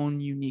their own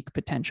unique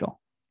potential?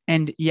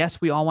 And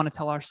yes, we all want to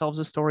tell ourselves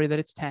a story that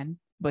it's 10,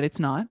 but it's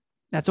not.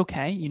 That's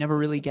okay. You never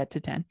really get to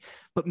 10,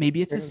 but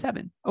maybe it's a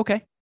 7.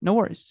 Okay. No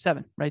worries.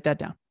 7. Write that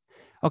down.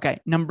 Okay.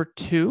 Number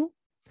 2,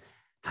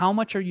 how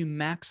much are you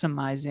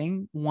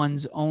maximizing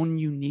one's own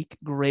unique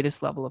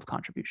greatest level of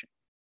contribution?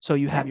 So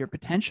you have your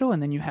potential,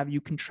 and then you have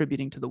you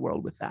contributing to the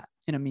world with that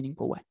in a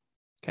meaningful way.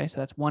 Okay. So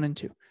that's 1 and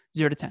 2,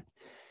 0 to 10.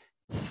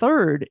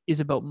 Third is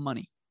about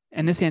money.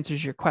 And this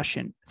answers your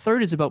question.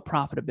 Third is about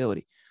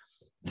profitability.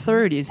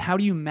 Third is, how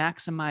do you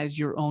maximize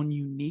your own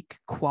unique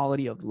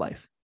quality of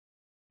life?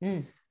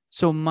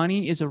 So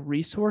money is a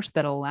resource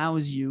that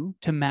allows you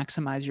to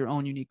maximize your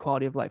own unique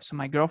quality of life. So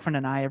my girlfriend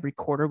and I, every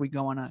quarter, we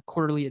go on a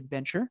quarterly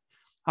adventure.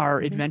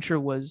 Our adventure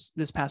was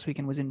this past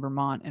weekend was in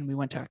Vermont, and we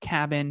went to a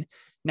cabin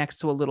next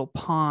to a little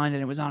pond,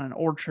 and it was on an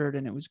orchard,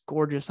 and it was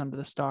gorgeous under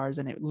the stars.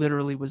 And it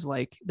literally was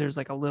like, there's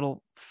like a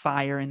little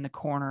fire in the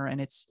corner,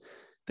 and it's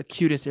the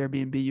cutest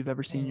Airbnb you've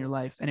ever seen in your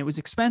life. And it was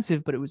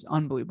expensive, but it was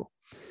unbelievable.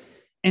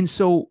 And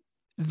so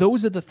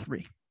those are the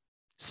 3.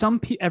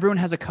 Everyone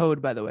has a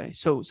code, by the way.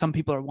 So some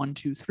people are 1,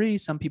 2, 3.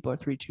 Some people are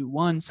 3, 2,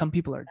 1. Some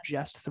people are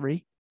just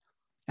 3.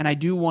 And I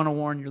do want to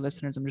warn your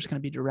listeners, I'm just going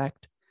to be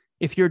direct.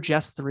 If you're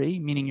just 3,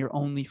 meaning your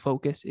only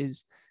focus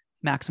is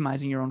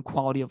maximizing your own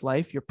quality of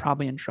life, you're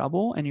probably in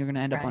trouble and you're going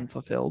to end up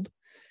unfulfilled.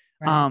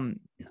 I'm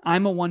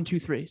a 1, 2,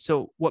 3.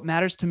 So what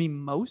matters to me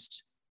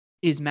most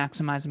is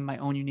maximizing my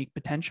own unique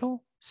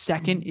potential.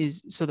 Second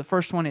is, so the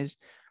first one is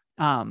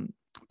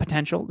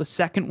potential. The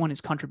second one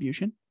is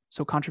contribution.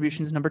 So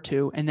contribution is number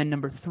 2. And then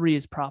number 3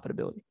 is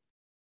profitability.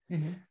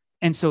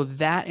 And so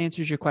that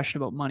answers your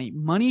question about money.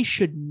 Money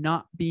should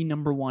not be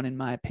number 1, in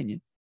my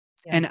opinion.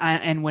 Yeah.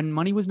 And when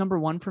money was number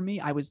 1 for me,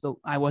 I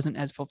wasn't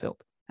as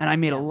fulfilled, and I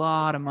made a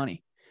lot of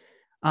money.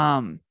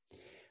 But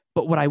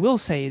what I will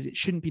say is it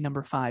shouldn't be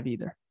number 5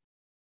 either.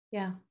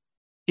 Yeah.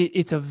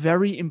 It's a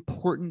very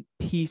important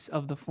piece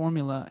of the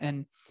formula.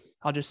 And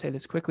I'll just say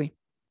this quickly.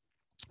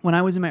 When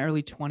I was in my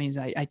early 20s,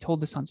 I told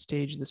this on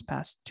stage this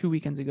past 2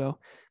 weekends ago.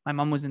 My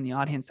mom was in the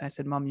audience. I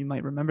said, "Mom, you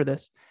might remember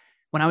this.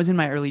 When I was in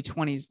my early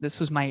 20s, this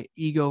was my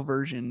ego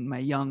version, my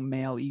young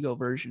male ego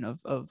version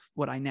of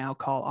what I now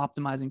call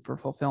optimizing for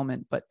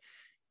fulfillment." But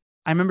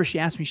I remember she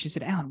asked me, she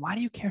said, "Alan, why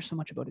do you care so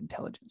much about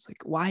intelligence? Like,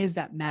 why does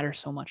that matter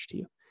so much to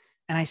you?"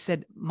 And I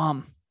said,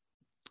 "Mom,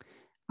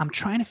 I'm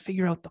trying to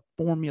figure out the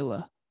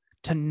formula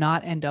to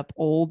not end up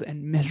old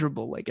and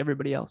miserable like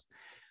everybody else."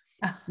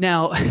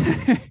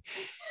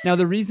 Now,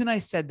 the reason I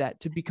said that,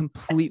 to be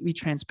completely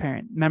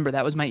transparent, remember,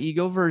 that was my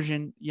ego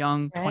version,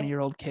 young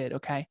 20-year-old kid.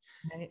 Okay.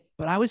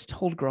 But I was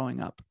told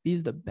growing up,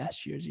 these are the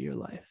best years of your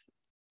life.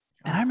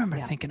 And I remember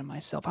thinking to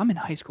myself, I'm in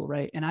high school,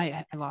 right? And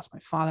I lost my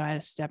father. I had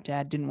a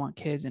stepdad, didn't want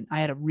kids. And I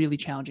had a really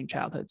challenging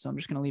childhood. So I'm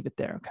just going to leave it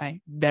there.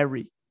 Okay.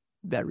 Very,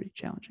 very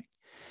challenging.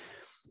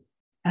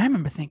 And I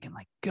remember thinking,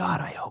 like,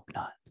 God, I hope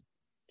not.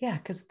 Yeah.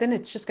 Cause then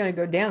it's just going to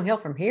go downhill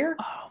from here.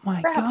 Oh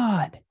my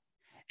God.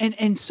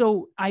 And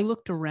so I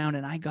looked around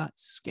and I got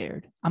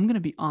scared. I'm going to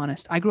be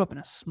honest. I grew up in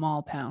a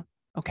small town.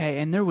 Okay.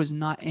 And there was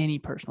not any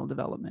personal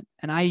development.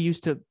 And I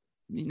used to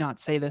not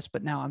say this,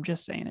 but now I'm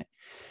just saying it.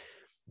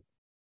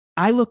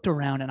 I looked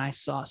around and I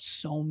saw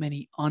so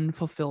many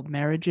unfulfilled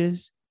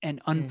marriages and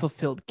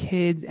unfulfilled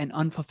kids and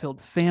unfulfilled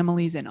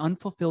families and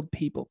unfulfilled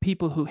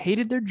people who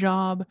hated their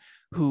job,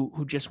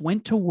 who just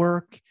went to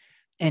work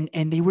and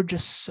they were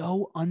just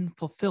so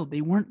unfulfilled.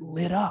 They weren't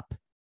lit up.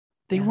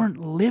 They weren't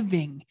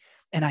living.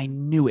 And I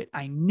knew it.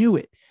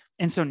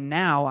 And so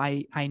now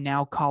I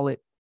now call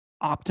it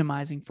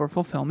Optimizing for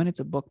Fulfillment. It's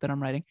a book that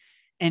I'm writing.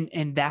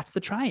 And that's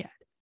the triad.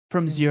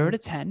 From 0 to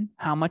 10,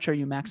 how much are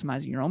you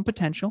maximizing your own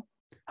potential?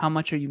 How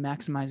much are you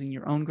maximizing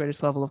your own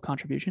greatest level of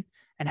contribution?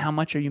 And how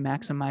much are you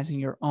maximizing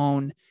your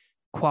own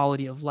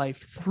quality of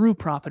life through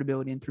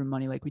profitability and through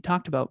money, like we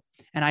talked about?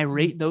 And I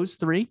rate those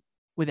 3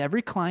 with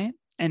every client.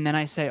 And then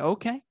I say,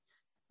 okay,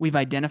 we've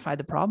identified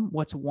the problem.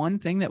 What's one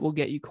thing that will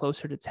get you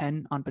closer to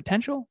 10 on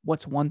potential?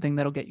 What's one thing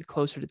that'll get you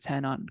closer to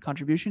 10 on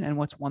contribution? And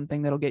what's one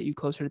thing that'll get you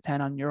closer to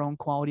 10 on your own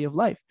quality of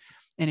life?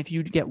 And if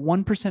you get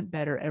 1%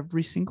 better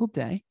every single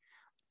day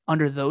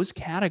under those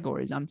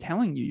categories, I'm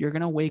telling you, you're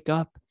going to wake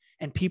up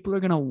and people are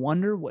going to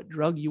wonder what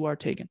drug you are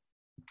taking.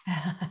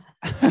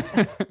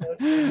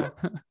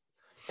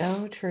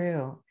 So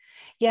true.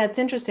 Yeah, it's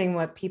interesting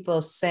what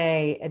people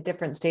say at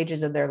different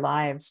stages of their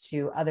lives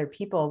to other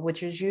people,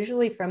 which is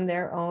usually from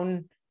their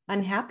own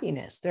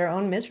unhappiness, their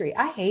own misery.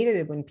 I hated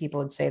it when people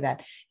would say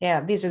that.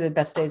 Yeah, these are the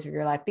best days of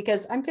your life,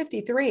 because I'm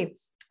 53.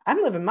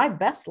 I'm living my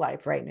best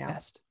life right now.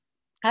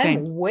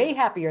 I'm way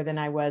happier than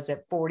I was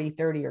at 40,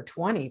 30, or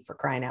 20, for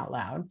crying out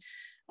loud.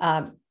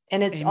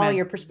 And it's all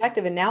your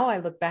perspective. And now I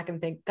look back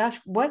and think, gosh,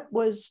 what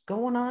was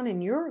going on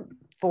in your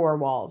 4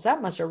 walls?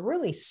 That must have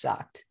really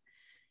sucked.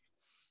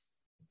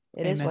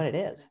 It is what it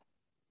is.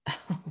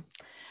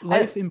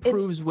 Life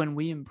improves when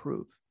we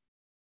improve.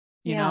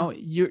 You know,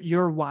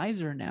 you're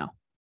wiser now.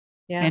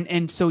 Yeah.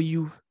 And so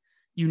you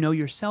know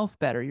yourself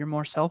better. You're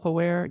more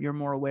self-aware. You're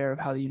more aware of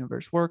how the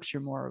universe works.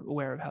 You're more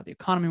aware of how the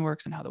economy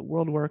works and how the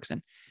world works.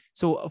 And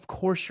so of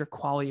course your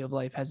quality of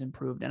life has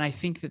improved. And I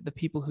think that the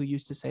people who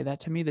used to say that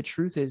to me, the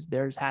truth is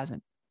theirs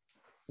hasn't.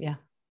 Yeah.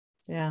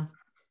 Yeah.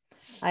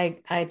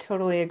 I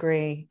totally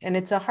agree. And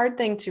it's a hard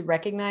thing to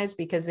recognize,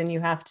 because then you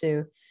have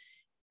to,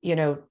 you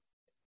know,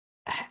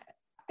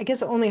 I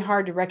guess only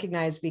hard to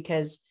recognize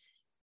because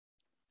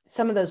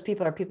some of those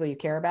people are people you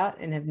care about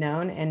and have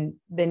known. And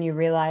then you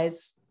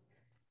realize,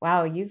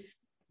 wow,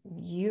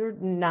 you're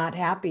not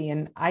happy.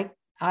 And I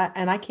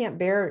can't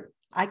bear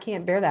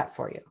that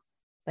for you.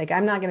 Like,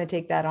 I'm not going to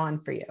take that on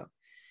for you.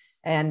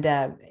 And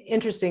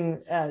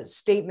interesting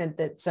statement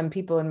that some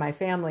people in my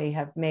family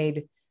have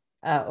made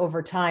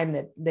over time,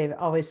 that they've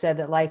always said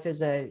that life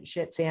is a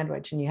shit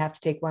sandwich and you have to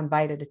take one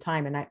bite at a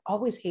time. And I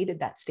always hated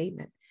that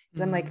statement,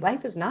 because I'm like,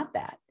 life is not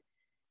that.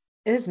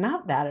 It is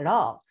not that at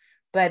all.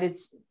 But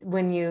it's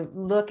when you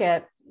look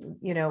at,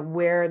 you know,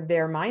 where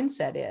their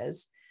mindset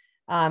is.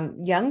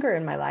 Younger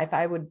in my life,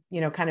 I would,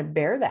 you know, kind of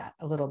bear that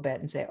a little bit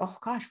and say, oh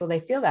gosh, well, they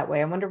feel that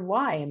way. I wonder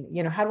why. And,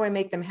 you know, how do I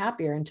make them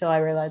happier? Until I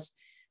realized,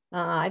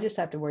 I just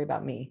have to worry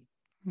about me.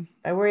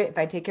 If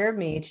I take care of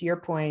me, to your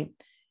point,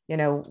 you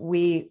know,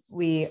 we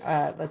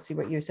let's see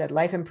what you said.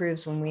 Life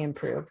improves when we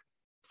improve.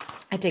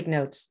 I take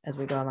notes as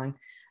we go along.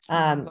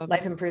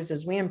 Life improves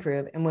as we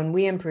improve. And when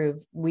we improve,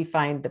 we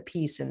find the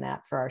peace in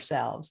that for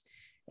ourselves.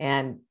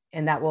 And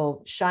that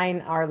will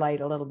shine our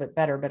light a little bit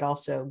better, but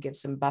also give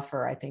some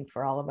buffer, I think,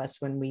 for all of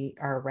us when we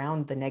are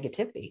around the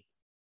negativity.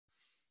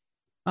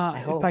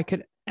 If I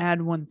could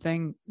add one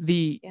thing,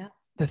 the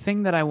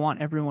thing that I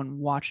want everyone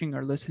watching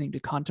or listening to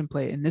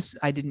contemplate, and this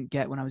I didn't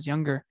get when I was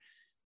younger,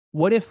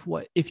 what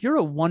if you're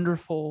a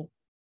wonderful,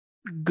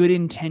 good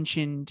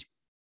intentioned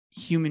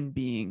human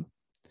being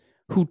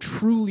who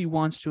truly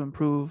wants to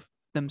improve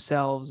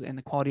themselves and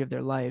the quality of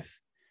their life,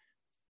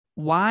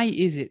 why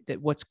is it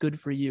that what's good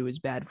for you is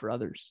bad for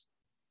others?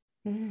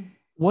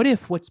 What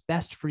if what's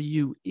best for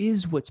you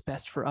is what's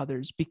best for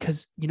others?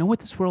 Because you know what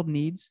this world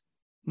needs?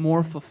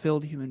 More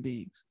fulfilled human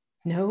beings.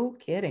 No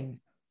kidding.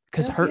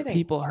 Because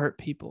people hurt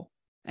people.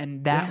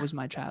 And that was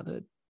my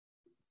childhood.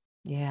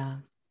 Yeah.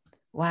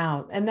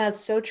 Wow. And that's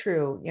so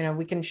true. You know,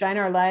 we can shine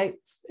our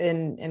lights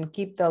and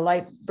keep the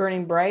light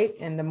burning bright.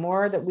 And the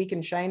more that we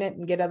can shine it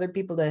and get other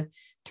people to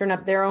turn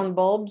up their own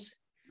bulbs,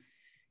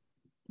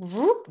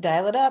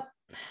 dial it up.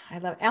 I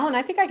love it. Alan,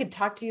 I think I could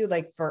talk to you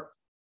like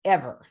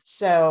forever.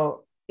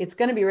 So it's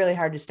going to be really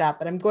hard to stop,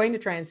 but I'm going to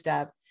try and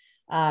stop.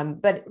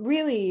 But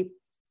really,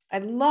 I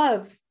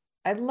love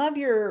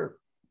your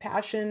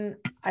passion.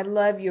 I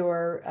love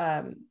your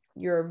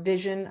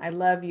vision. I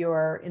love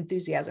your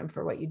enthusiasm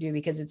for what you do,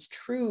 because it's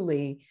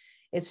truly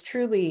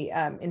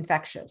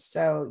infectious.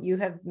 So you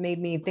have made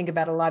me think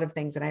about a lot of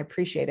things, and I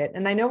appreciate it.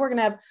 And I know we're going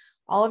to have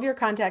all of your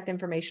contact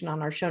information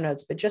on our show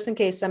notes, but just in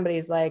case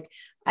somebody's like,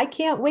 I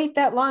can't wait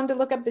that long to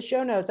look up the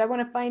show notes, I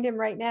want to find him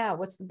right now,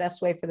 what's the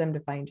best way for them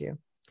to find you?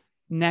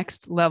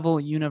 Next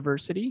Level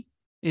University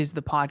is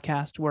the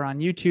podcast. We're on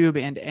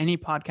YouTube and any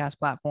podcast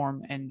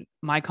platform, and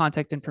my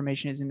contact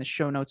information is in the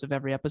show notes of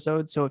every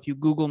episode. So if you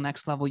Google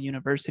Next Level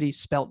University,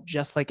 spelt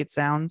just like it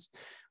sounds,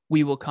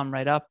 we will come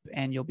right up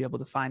and you'll be able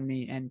to find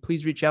me. And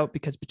please reach out,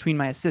 because between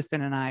my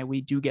assistant and I, we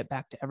do get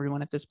back to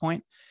everyone at this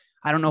point.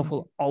 I don't know if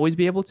we'll always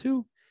be able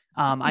to.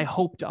 I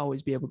hope to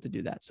always be able to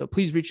do that. So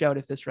please reach out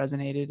if this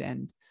resonated,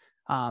 and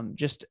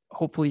just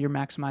hopefully you're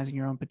maximizing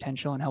your own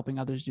potential and helping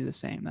others do the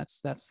same.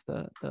 That's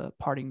the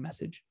parting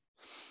message.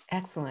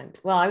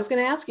 Excellent. Well, I was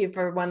going to ask you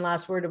for one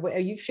last word.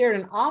 You've shared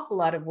an awful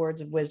lot of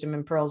words of wisdom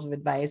and pearls of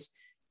advice.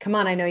 Come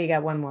on, I know you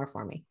got one more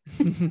for me.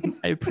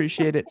 I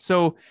appreciate it.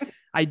 So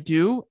I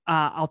do.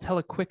 I'll tell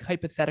a quick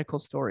hypothetical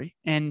story.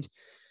 And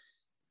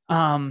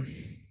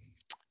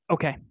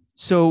okay,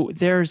 so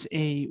there's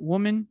a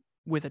woman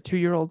with a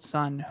 2-year-old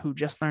son who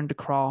just learned to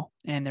crawl,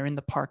 and they're in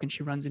the park and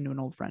she runs into an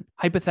old friend.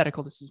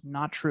 Hypothetical, this is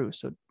not true,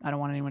 so I don't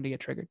want anyone to get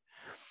triggered.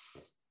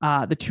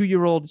 The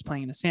 2-year-old is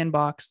playing in a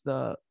sandbox.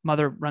 The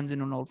mother runs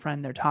into an old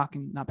friend. They're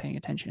talking, not paying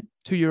attention.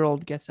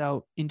 2-year-old gets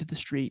out into the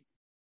street,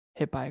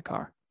 hit by a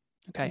car.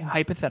 Okay,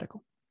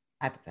 hypothetical.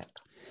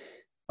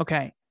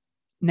 Okay,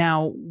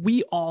 now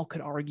we all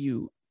could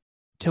argue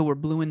till we're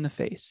blue in the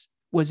face.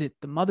 Was it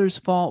the mother's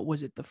fault?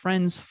 Was it the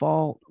friend's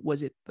fault?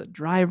 Was it the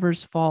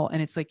driver's fault?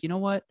 And it's like, you know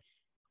what?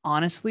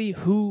 Honestly,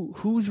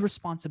 whose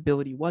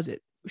responsibility was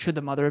it? Should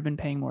the mother have been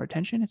paying more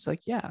attention? It's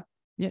like, yeah,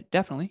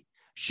 definitely.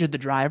 Should the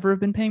driver have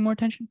been paying more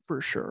attention?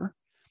 For sure.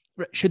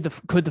 Could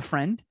the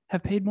friend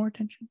have paid more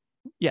attention?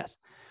 Yes.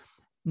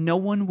 No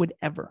one would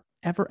ever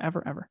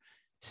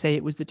say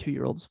it was the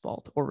 2-year-old's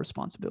fault or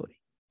responsibility,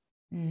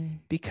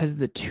 because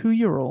the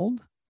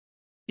 2-year-old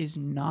is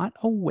not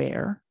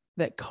aware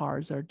that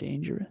cars are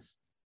dangerous.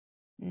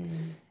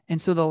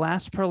 And so the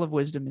last pearl of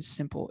wisdom is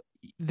simple.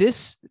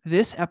 This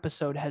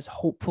episode has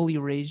hopefully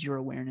raised your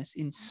awareness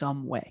in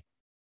some way.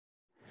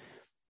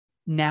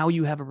 Now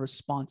you have a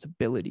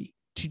responsibility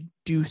to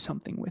do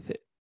something with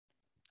it.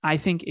 I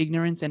think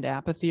ignorance and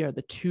apathy are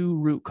the 2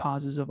 root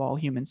causes of all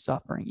human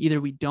suffering. Either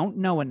we don't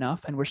know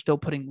enough and we're still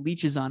putting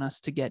leeches on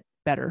us to get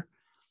better,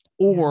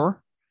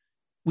 or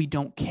we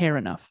don't care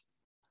enough.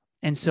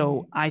 And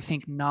so I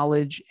think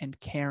knowledge and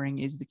caring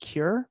is the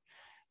cure.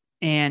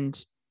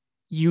 And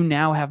you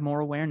now have more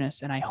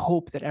awareness. And I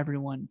hope that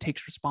everyone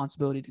takes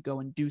responsibility to go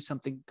and do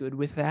something good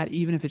with that,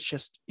 even if it's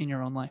just in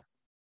your own life.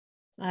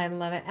 I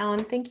love it.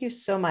 Alan, thank you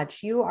so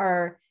much. You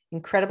are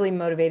incredibly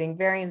motivating,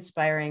 very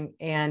inspiring,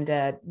 and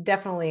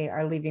definitely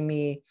are leaving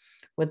me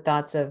with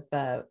thoughts of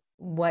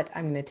what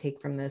I'm going to take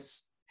from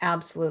this.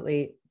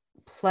 Absolutely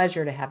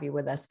pleasure to have you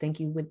with us. Thank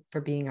you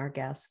for being our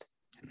guest.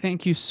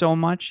 Thank you so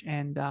much.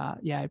 And I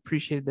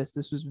appreciated this.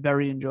 This was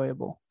very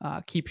enjoyable.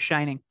 Keep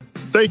shining.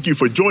 Thank you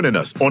for joining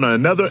us on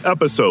another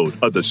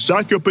episode of the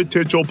Shock Your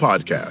Potential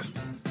podcast.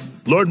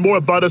 Learn more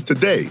about us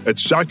today at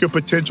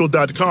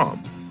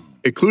shockyourpotential.com,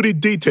 including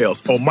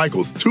details on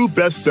Michael's 2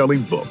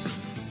 best-selling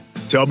books.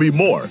 Tell me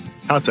more,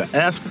 how to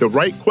ask the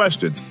right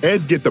questions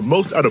and get the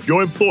most out of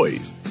your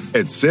employees,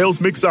 and Sales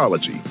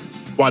Mixology,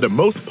 why the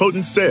most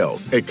potent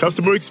sales and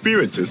customer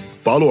experiences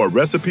follow a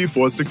recipe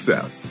for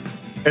success.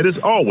 And as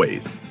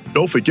always,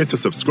 don't forget to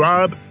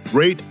subscribe,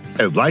 rate,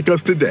 and like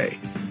us today.